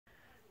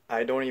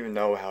I don't even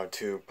know how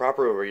to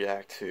properly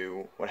react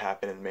to what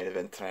happened in the main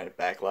event tonight at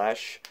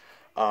Backlash.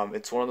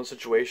 It's one of those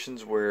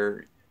situations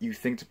where you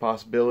think it's a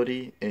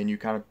possibility and you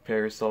kind of prepare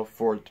yourself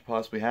for it to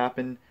possibly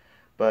happen,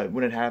 but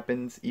when it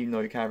happens, even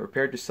though you kind of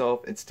prepared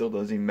yourself, it still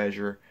doesn't even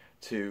measure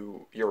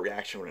to your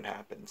reaction when it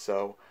happens.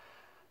 So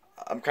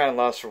I'm kind of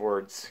lost for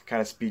words,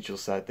 kind of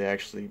speechless that they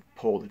actually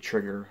pulled the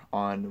trigger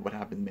on what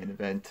happened in the main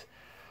event.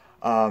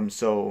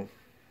 So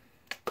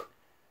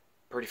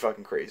pretty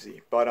fucking crazy.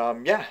 But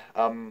yeah,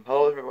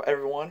 hello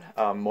everyone.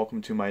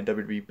 Welcome to my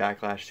WWE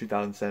Backlash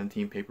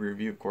 2017 pay-per-view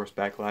review. Of course,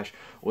 Backlash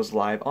was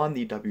live on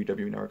the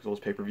WWE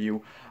Network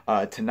pay-per-view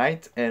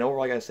tonight. And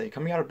overall, I gotta say,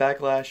 coming out of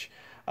Backlash,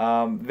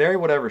 very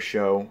whatever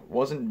show.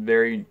 Wasn't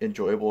very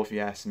enjoyable if you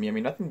ask me. I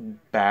mean, nothing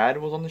bad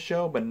was on the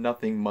show, but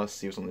nothing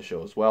must-see was on the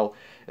show as well.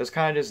 It was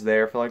kind of just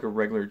there for like a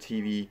regular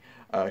TV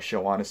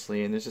show,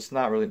 honestly, and there's just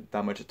not really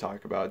that much to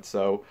talk about.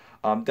 So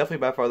definitely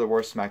by far the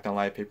worst SmackDown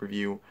Live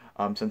pay-per-view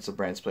since the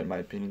brand split, in my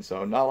opinion.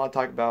 So not a lot to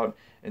talk about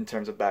in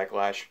terms of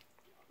Backlash.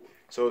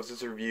 So if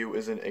this review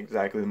isn't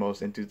exactly the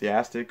most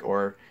enthusiastic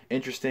or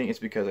interesting, it's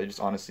because I just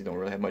honestly don't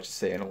really have much to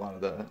say in a lot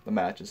of the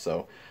matches.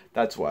 So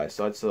that's why.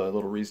 So that's a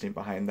little reasoning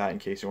behind that in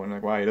case you're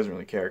wondering, like, why he doesn't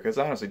really care. Because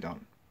I honestly don't.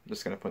 I'm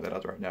just going to put that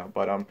out right now.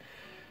 But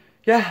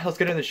yeah, let's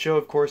get into the show.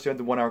 Of course, we had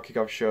the 1 hour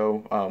kickoff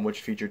show,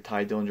 which featured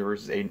Ty Dillinger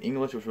versus Aiden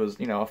English, which was,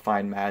 a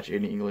fine match.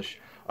 Aiden English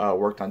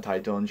worked on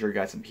Ty Dillinger,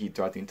 got some heat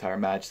throughout the entire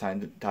match. Ty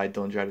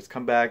Dillinger had his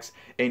comebacks.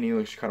 Aiden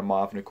English cut him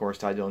off, and of course,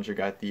 Ty Dillinger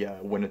got the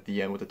win at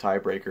the end with the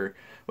tiebreaker,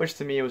 which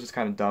to me was just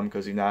kind of dumb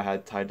because you now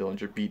had Ty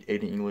Dillinger beat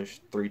Aiden English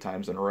 3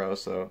 times in a row.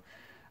 So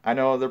I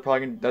know that's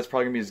probably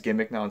gonna be his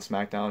gimmick now in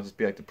SmackDown, just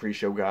be like the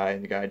pre-show guy,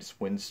 and the guy just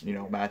wins,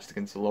 matches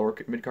against the lower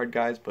mid-card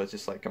guys. But it's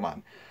just like, come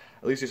on.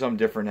 At least do something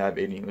different and have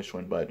Aiden English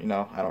win, but, I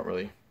don't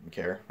really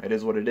care. It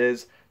is what it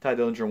is. Ty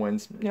Dillinger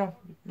wins.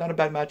 Not a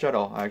bad match at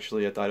all.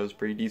 Actually, I thought it was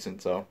pretty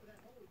decent, so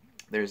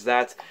there's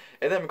that.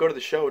 And then we go to the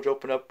show, which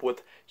opened up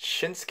with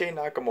Shinsuke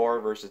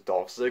Nakamura versus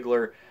Dolph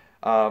Ziggler.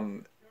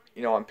 On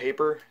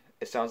paper,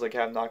 it sounds like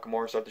having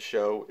Nakamura start the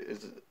show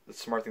is the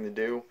smart thing to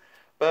do,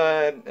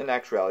 but in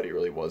actuality, it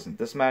really wasn't.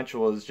 This match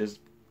was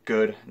just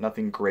good,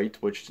 nothing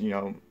great, which,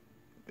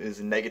 is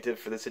a negative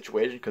for this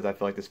situation because I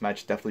feel like this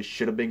match definitely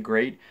should have been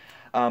great.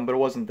 But it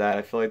wasn't that.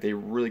 I feel like they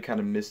really kind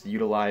of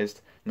misutilized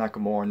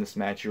Nakamura in this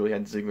match. You really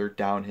had Ziggler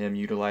down him,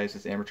 utilize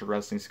his amateur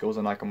wrestling skills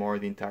on Nakamura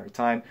the entire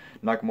time.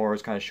 Nakamura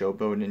was kind of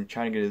showboating and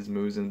trying to get his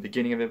moves in the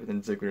beginning of it, but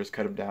then Ziggler just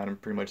cut him down,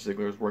 and pretty much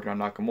Ziggler was working on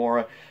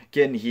Nakamura,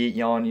 getting heat,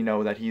 yelling,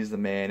 that he's the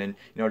man, and,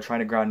 trying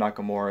to ground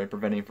Nakamura and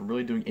preventing him from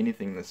really doing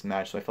anything in this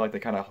match. So I feel like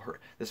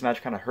this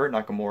match kind of hurt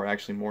Nakamura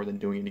actually more than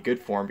doing any good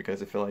for him,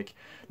 because I feel like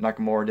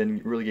Nakamura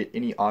didn't really get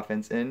any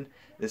offense in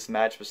this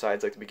match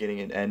besides like the beginning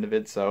and end of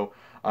it. So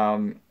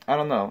I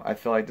don't know. I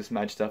feel like this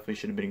match definitely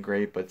should have been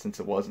great, but since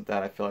it wasn't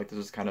that, I feel like this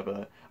was kind of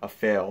a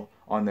fail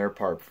on their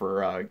part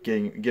for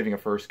giving a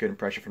first good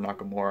impression for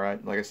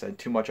Nakamura. Like I said,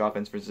 too much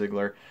offense for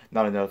Ziggler,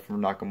 not enough for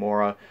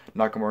Nakamura.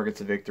 Nakamura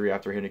gets a victory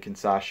after hitting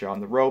Kinshasa on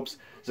the ropes.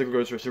 Ziggler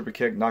goes for a super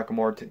kick.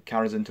 Nakamura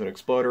counters into an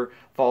exploder,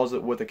 follows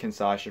it with a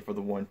Kinshasa for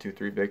the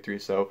 1-2-3 victory.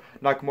 So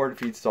Nakamura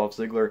defeats Dolph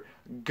Ziggler.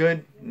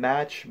 Good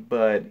match,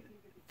 but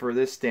for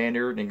this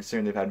standard, and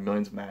considering they've had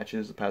millions of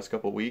matches the past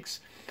couple of weeks,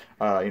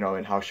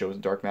 in house shows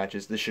and dark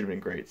matches, this should have been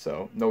great.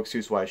 So no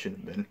excuse why it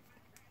shouldn't have been,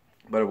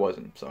 but it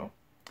wasn't. So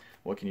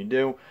what can you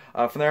do?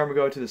 From there, we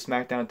go to the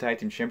SmackDown Tag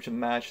Team Championship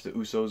match, the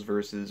Usos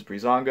versus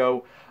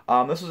Breezango.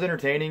 This was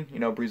entertaining.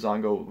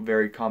 Breezango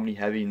very comedy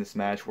heavy in this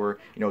match, where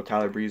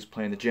Tyler Breeze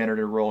playing the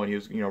janitor role, and he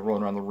was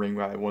rolling around the ring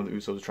while one of the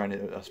Usos was trying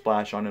to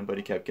splash on him, but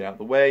he kept getting out of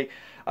the way.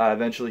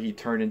 Eventually, he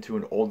turned into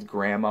an old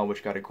grandma,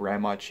 which got a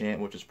grandma chant,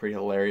 which was pretty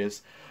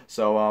hilarious.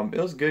 So it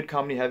was good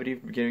comedy heavy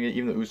at the beginning.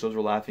 Even the Usos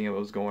were laughing at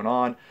what was going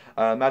on.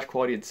 Match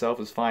quality itself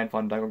was fine.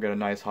 Fandango got a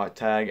nice hot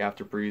tag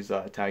after Breeze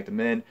tagged him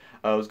in.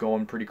 It was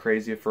going pretty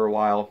crazy for a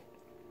while.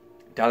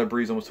 Tyler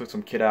Breeze almost took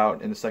some kid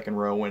out in the second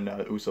row when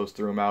Usos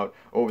threw him out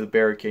over the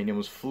barricade, and he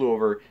almost flew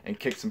over and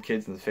kicked some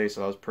kids in the face.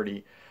 So that was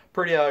pretty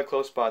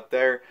close spot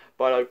there.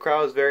 But the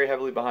crowd was very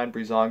heavily behind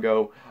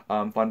Breezango.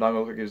 Fandango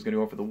looked like he was going to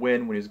go for the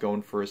win when he was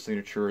going for a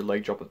signature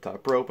leg drop at the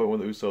top rope, but when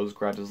the Usos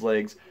grabbed his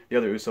legs, the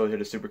other Uso hit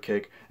a super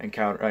kick and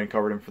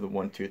covered him for the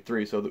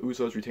 1-2-3. So the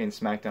Usos retained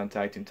the SmackDown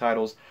Tag Team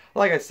titles.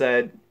 Like I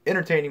said,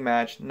 entertaining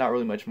match, not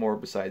really much more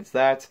besides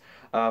that.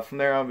 From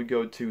there on, we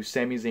go to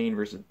Sami Zayn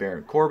versus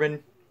Baron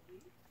Corbin.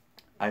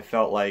 I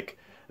felt like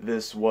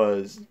this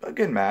was a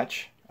good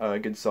match, a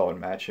good solid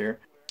match here.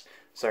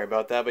 Sorry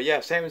about that, but yeah,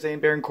 Sami Zayn,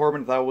 Baron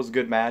Corbin, I thought it was a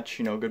good match,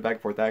 good back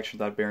and forth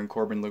action. I thought Baron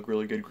Corbin looked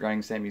really good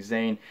grinding Sami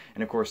Zayn,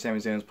 and of course Sami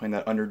Zayn was playing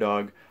that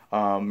underdog,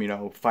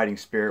 fighting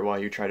spirit while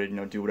you try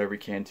to, do whatever you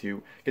can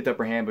to get the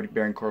upper hand, but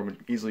Baron Corbin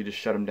would easily just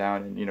shut him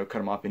down and,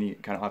 cut him off any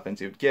kind of offense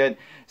he would get.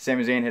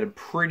 Sami Zayn hit a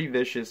pretty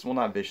vicious, well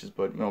not vicious,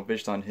 but,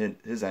 vicious on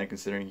his end,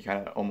 considering he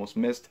kind of almost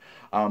missed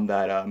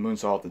that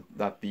moonsault,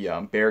 that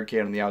the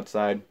barricade on the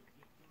outside.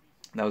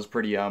 That was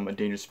pretty a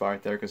dangerous spot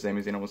right there because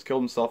Sami Zayn almost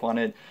killed himself on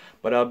it.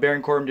 But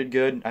Baron Corbin did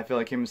good. I feel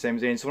like him and Sami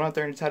Zayn so went out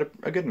there and just had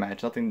a good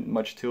match. Nothing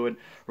much to it.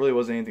 Really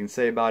wasn't anything to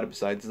say about it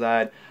besides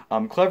that.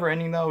 Clever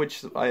ending though,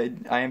 which I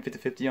am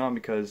 50-50 on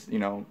because, you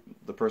know,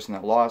 the person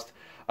that lost.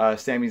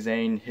 Sami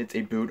Zayn hits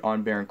a boot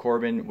on Baron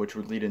Corbin, which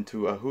would lead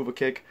into a Hoover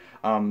kick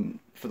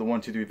for the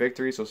 1-2-3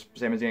 victory. So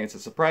Sami Zayn gets a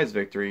surprise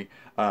victory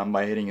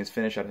by hitting his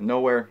finish out of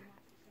nowhere.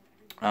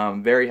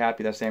 Very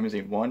happy that Sami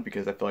Zayn won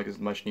because I feel like it's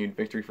a much needed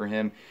victory for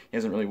him. He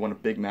hasn't really won a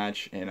big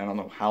match in I don't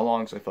know how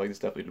long, so I feel like this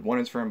definitely did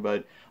wonders for him.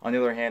 But on the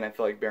other hand, I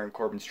feel like Baron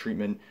Corbin's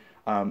treatment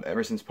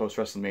ever since post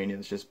WrestleMania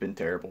has just been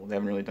terrible. They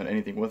haven't really done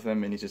anything with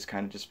him, and he's just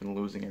kind of just been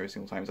losing every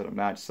single time he's at a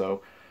match.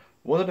 So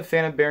wasn't a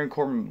fan of Baron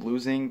Corbin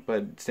losing,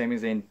 but Sami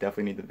Zayn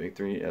definitely needed the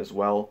victory as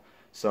well.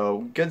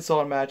 So good,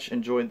 solid match.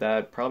 Enjoyed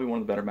that. Probably one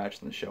of the better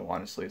matches in the show,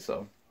 honestly.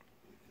 So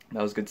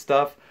that was good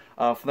stuff.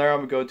 From there,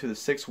 I'm going to go to the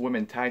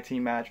 6-women tag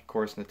team match. Of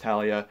course,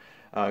 Natalya,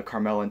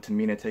 Carmella, and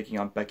Tamina taking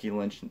on Becky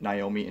Lynch,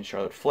 Naomi, and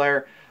Charlotte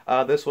Flair.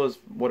 This was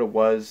what it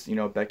was. You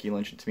know, Becky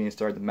Lynch and Tamina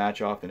started the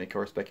match off, and of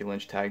course, Becky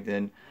Lynch tagged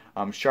in.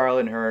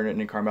 Charlotte and her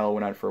and Carmella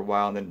went out for a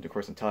while, and then, of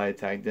course, Natalya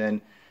tagged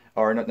in.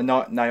 Or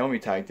Naomi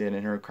tagged in,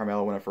 and her and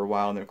Carmella went out for a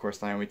while, and then, of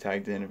course, Naomi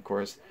tagged in. Of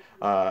course,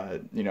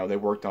 you know, they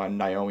worked on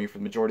Naomi for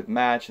the majority of the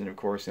match, and, of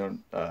course, you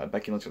know,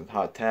 Becky Lynch with a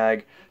hot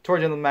tag towards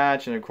the end of the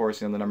match, and, of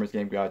course, you know, the numbers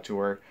game got to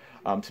her.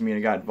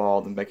 Tamina got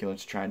involved, and Becky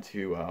Lynch trying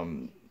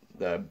to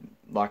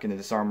lock in the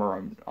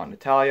disarmer on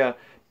Natalya.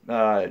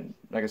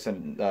 Like I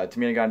said,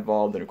 Tamina got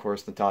involved, and of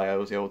course Natalya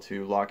was able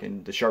to lock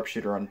in the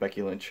sharpshooter on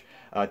Becky Lynch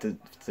to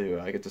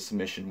get the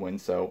submission win.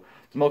 So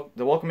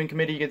the welcoming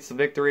committee gets the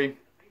victory.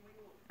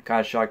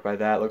 Kind of shocked by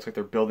that. Looks like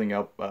they're building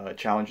up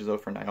challenges though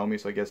for Naomi,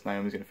 so I guess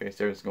Naomi's going to face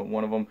every single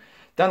one of them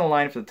down the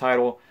line for the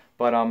title.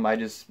 But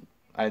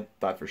I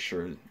thought for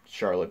sure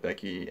Charlotte,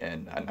 Becky,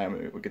 and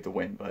Naomi would get the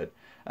win. But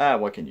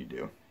what can you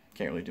do?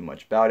 Can't really do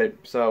much about it.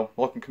 So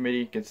welcome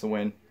committee gets the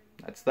win.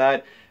 That's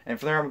that. And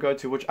from there, I'm going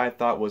to which I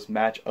thought was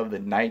match of the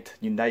night.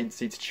 United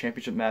States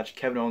Championship match.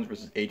 Kevin Owens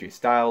versus AJ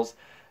Styles.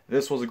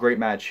 This was a great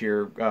match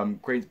here.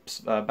 Great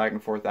back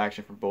and forth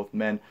action for both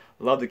men.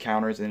 Love the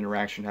counters and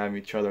interaction having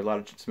with each other. A lot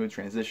of smooth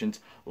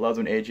transitions. Loved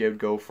when AJ would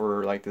go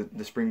for like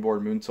the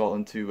springboard moonsault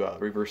into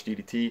reverse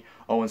DDT.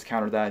 Owens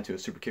countered that into a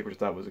super kick, which I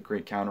thought was a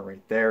great counter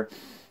right there.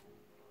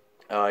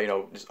 You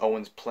know, just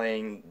Owens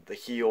playing the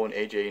heel and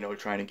AJ, you know,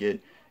 trying to get,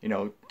 you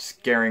know,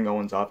 scaring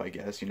Owens off, I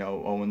guess. You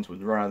know, Owens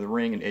would run out of the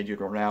ring and AJ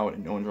would run out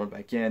and Owens run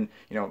back in.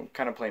 You know,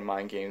 kind of playing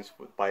mind games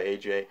by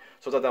AJ.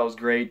 So I thought that was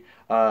great.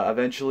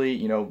 Eventually,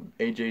 you know,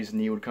 AJ's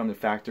knee would come to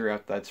factor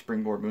after that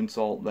springboard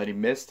moonsault that he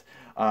missed.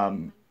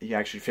 He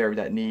actually favored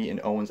that knee, and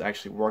Owens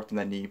actually worked on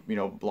that knee, you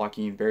know,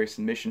 blocking various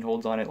submission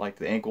holds on it, like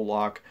the ankle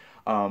lock,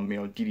 you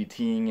know,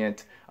 DDTing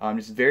it,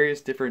 just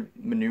various different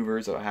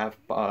maneuvers of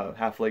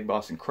half leg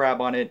Boston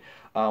Crab on it.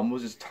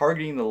 Was just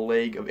targeting the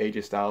leg of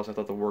AJ Styles. I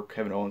thought the work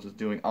Kevin Owens was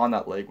doing on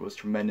that leg was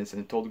tremendous,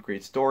 and it told a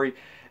great story.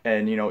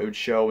 And, you know, it would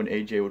show when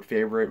AJ would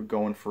favor it,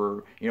 going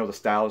for, you know, the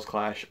Styles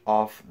Clash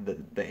off the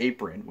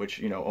apron, which,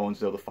 you know, Owens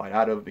was able to fight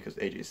out of because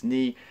of AJ's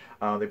knee.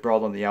 They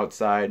brawled on the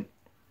outside.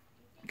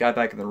 Got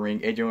back in the ring.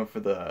 AJ went for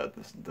the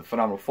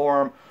phenomenal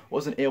forearm.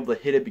 Wasn't able to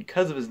hit it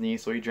because of his knee,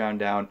 so he drowned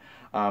down.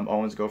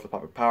 Owens go for the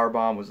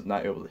powerbomb. Was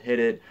not able to hit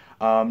it.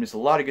 Just a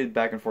lot of good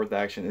back and forth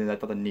action, and I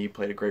thought the knee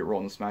played a great role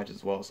in this match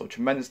as well. So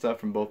tremendous stuff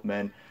from both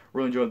men.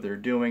 Really enjoyed what they were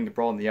doing. The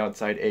brawl on the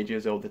outside. AJ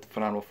was able to hit the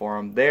phenomenal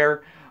forearm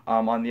there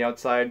on the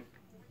outside,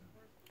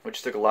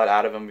 which took a lot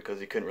out of him because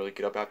he couldn't really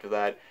get up after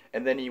that.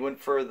 And then he went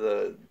for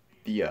the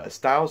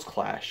Styles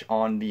Clash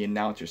on the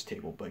announcer's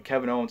table, but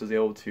Kevin Owens was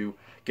able to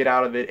get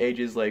out of it.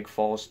 AJ's leg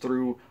falls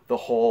through the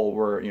hole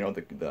where, you know,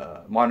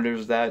 the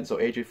monitors that, and so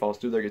AJ falls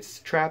through there, gets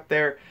trapped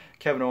there.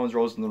 Kevin Owens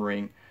rolls in the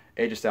ring.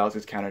 AJ Styles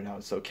gets counted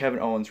out, so Kevin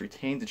Owens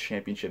retains the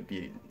championship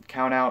via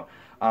count out.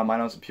 I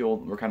know some people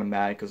were kind of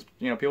mad because,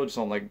 you know, people just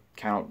don't like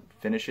count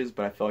finishes,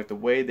 but I felt like the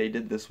way they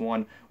did this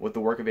one with the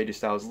work of AJ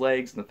Styles'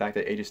 legs and the fact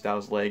that AJ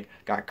Styles' leg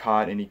got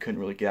caught and he couldn't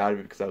really get out of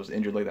it because that was the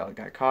injured leg that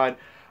got caught.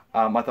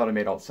 I thought it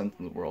made all the sense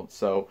in the world.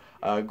 So,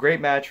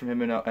 great match from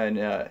him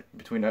and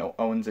between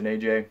Owens and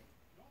AJ.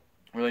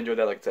 Really enjoyed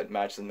that, like I said,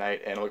 match of the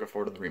night, and looking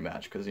forward to the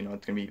rematch because, you know,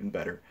 it's going to be even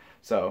better.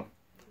 So,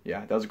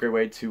 yeah, that was a great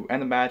way to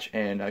end the match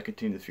and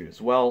continue the feud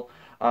as well.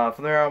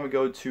 From there on, we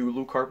go to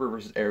Luke Harper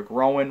versus Erick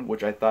Rowan,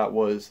 which I thought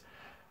was,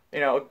 you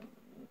know,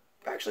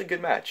 actually a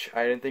good match.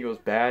 I didn't think it was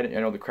bad. I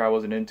know the crowd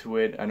wasn't into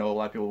it. I know a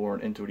lot of people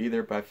weren't into it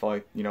either, but I felt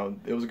like, you know,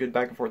 it was a good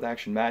back and forth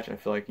action match. I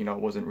feel like, you know,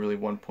 it wasn't really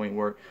one point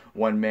where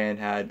one man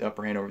had the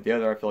upper hand over the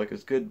other. I feel like it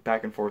was good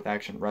back and forth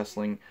action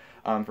wrestling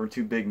from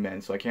two big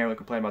men, so I can't really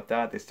complain about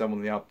that. They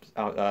stumbled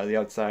on the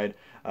outside,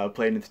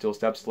 played into steel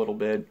steps a little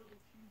bit.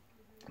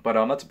 But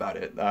that's about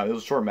it. It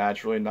was a short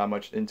match, really not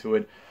much into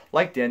it.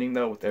 Liked the ending,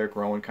 though, with Erick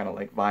Rowan kind of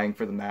like vying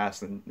for the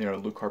mask, and, you know,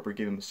 Luke Harper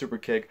gave him a super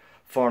kick,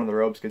 falling on the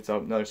ropes, gets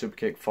up, another super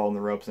kick, fall on the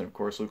ropes, and of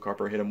course Luke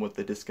Harper hit him with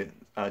the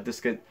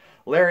discus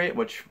lariat,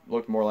 which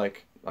looked more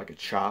like like a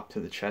chop to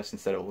the chest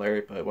instead of a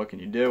lariat, but what can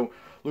you do?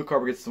 Luke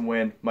Harper gets the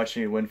win, much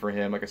needed win for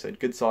him. Like I said,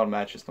 good solid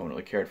match, just no one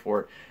really cared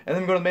for it. And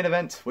then we go to the main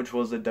event, which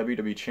was the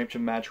WWE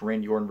Championship match,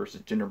 Randy Orton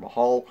versus Jinder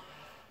Mahal.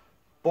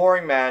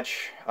 Boring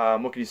match.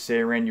 What can you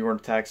say? Randy Orton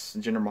attacks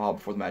Jinder Mahal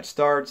before the match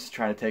starts,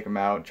 trying to take him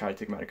out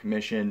of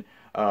commission.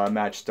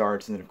 Match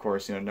starts, and then of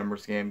course,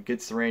 numbers game.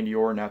 Gets to Randy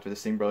Orton after the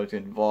Singh brothers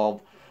get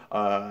involved,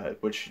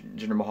 which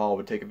Jinder Mahal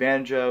would take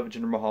advantage of.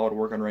 Jinder Mahal would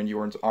work on Randy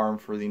Orton's arm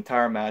for the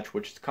entire match,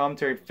 which the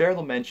commentary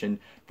fairly mentioned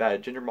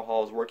that Jinder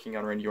Mahal was working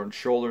on Randy Orton's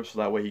shoulder, so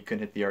that way he couldn't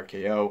hit the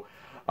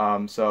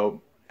RKO.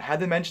 So had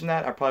they mentioned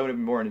that, I probably would have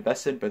been more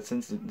invested, but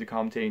since the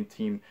commentating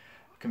team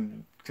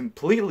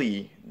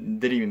completely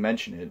didn't even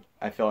mention it,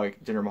 I felt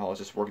like Jinder Mahal was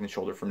just working the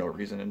shoulder for no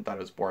reason and thought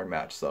it was a boring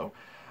match. So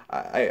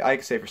I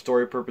could say for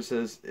story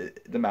purposes,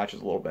 the match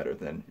is a little better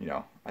than,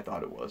 I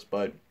thought it was.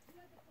 But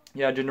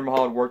yeah, Jinder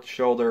Mahal had worked the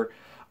shoulder.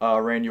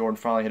 Randy Orton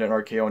finally hit an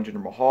RKO on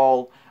Jinder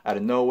Mahal out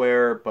of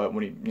nowhere, but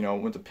when he,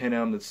 went to pin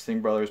him, the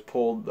Singh brothers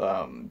pulled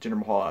Jinder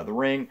Mahal out of the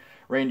ring.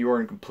 Randy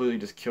Orton completely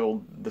just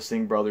killed the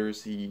Singh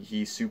brothers.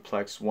 He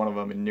suplexed one of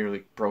them and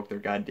nearly broke their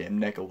goddamn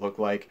neck, it looked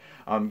like.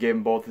 Gave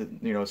them both,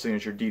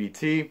 signature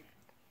DDT.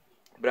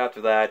 But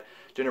after that,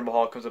 Jinder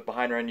Mahal comes up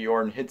behind Randy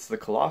Orton, hits the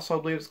Colossal,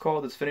 I believe it's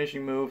called, his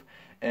finishing move,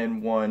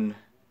 and 1,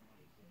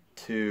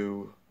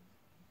 2,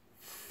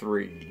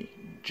 3.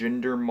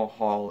 Jinder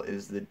Mahal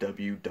is the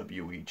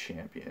WWE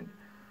Champion.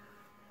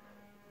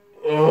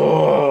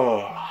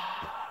 Ugh.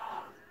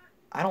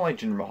 I don't like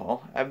Jinder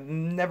Mahal. I've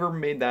never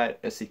made that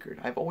a secret.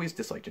 I've always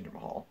disliked Jinder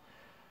Mahal.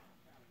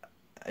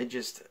 I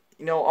just,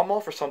 I'm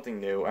all for something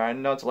new. I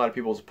know it's a lot of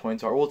people's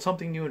points are, well, it's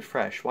something new and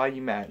fresh. Why are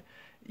you mad?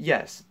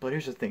 Yes, but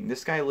here's the thing.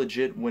 This guy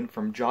legit went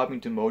from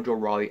jobbing to Mojo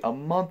Rawley a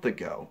month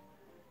ago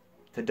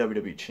to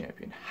WWE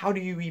Champion. How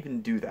do you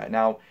even do that?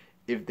 Now,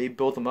 if they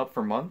built him up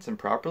for months and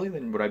properly,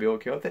 then would I be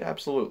okay with it?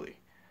 Absolutely.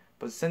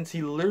 But since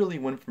he literally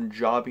went from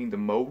jobbing to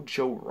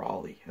Mojo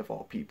Rawley, of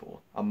all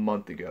people, a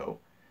month ago,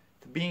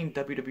 to being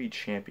WWE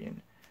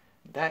Champion,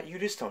 that you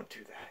just don't do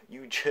that.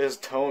 You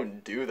just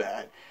don't do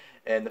that.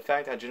 And the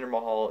fact that Jinder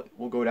Mahal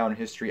will go down in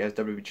history as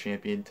WWE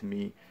Champion, to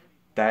me,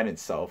 that in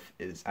itself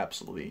is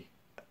absolutely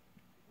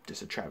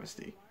just a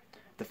travesty.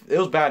 It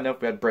was bad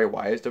enough we had Bray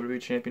Wyatt as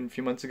WWE Champion a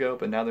few months ago,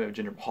 but now that we have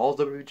Jinder Mahal as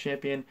WWE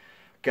Champion,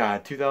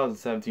 God,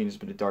 2017 has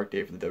been a dark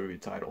day for the WWE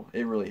title.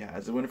 It really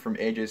has. It went from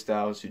AJ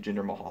Styles to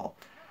Jinder Mahal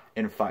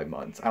in 5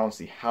 months. I don't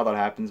see how that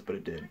happens, but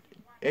it did.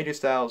 AJ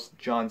Styles,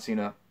 John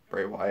Cena,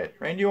 Bray Wyatt,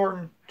 Randy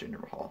Orton,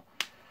 Jinder Mahal.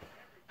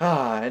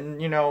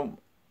 And,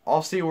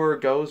 I'll see where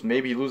it goes.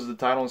 Maybe he loses the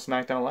title on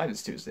SmackDown Live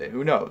this Tuesday.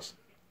 Who knows?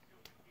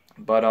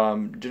 But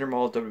Jinder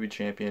Mahal is WWE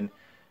Champion.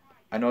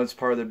 I know it's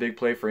part of the big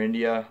play for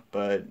India,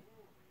 but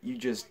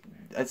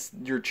that's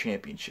your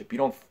championship. You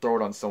don't throw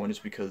it on someone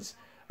just because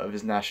of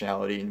his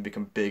nationality and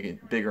become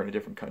bigger in a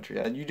different country.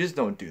 You just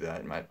don't do that,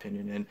 in my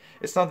opinion. And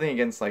it's nothing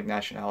against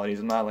nationalities.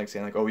 I'm not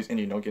saying oh, he's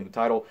Indian, don't give him the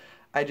title.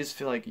 I just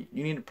feel like you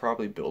need to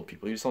properly build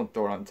people. You just don't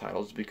throw it on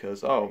titles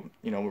because,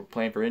 we're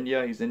playing for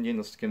India, he's Indian,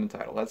 let's give him the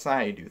title. That's not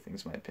how you do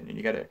things, in my opinion.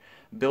 You gotta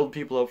build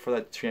people up for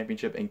that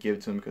championship and give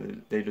it to them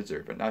because they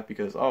deserve it, not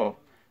because, look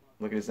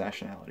at his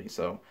nationality.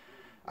 So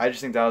I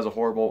just think that was a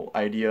horrible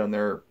idea in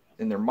their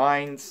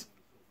minds,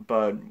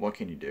 but what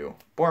can you do?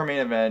 Boring main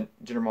event,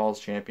 Jinder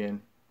Mahal's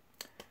champion.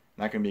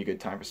 Not going to be a good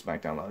time for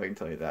SmackDown Live, I can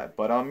tell you that.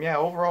 But,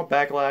 overall,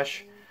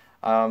 Backlash,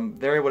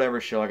 very whatever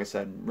show, like I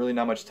said. Really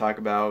not much to talk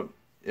about.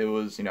 It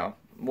was,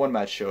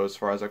 one-match show as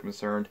far as I'm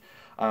concerned.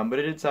 But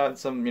it did have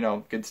some,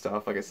 good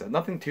stuff, like I said.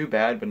 Nothing too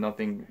bad, but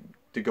nothing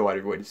to go out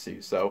of your way to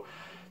see. So,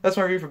 that's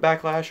my review for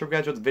Backlash. Hope you guys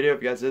enjoyed the video.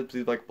 If you guys did,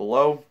 please like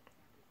below.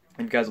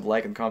 If you guys would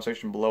like in the comment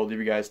section below, leave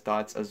your guys'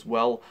 thoughts as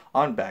well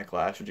on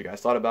Backlash, what you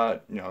guys thought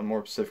about it,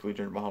 more specifically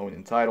Jinder Mahal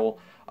winning the title.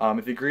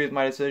 If you agree with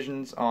my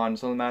decisions on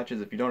some of the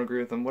matches, if you don't agree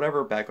with them,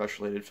 whatever Backlash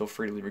related, feel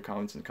free to leave your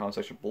comments in the comment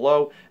section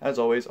below. As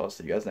always, I'll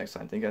see you guys next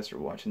time. Thank you guys for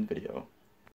watching the video.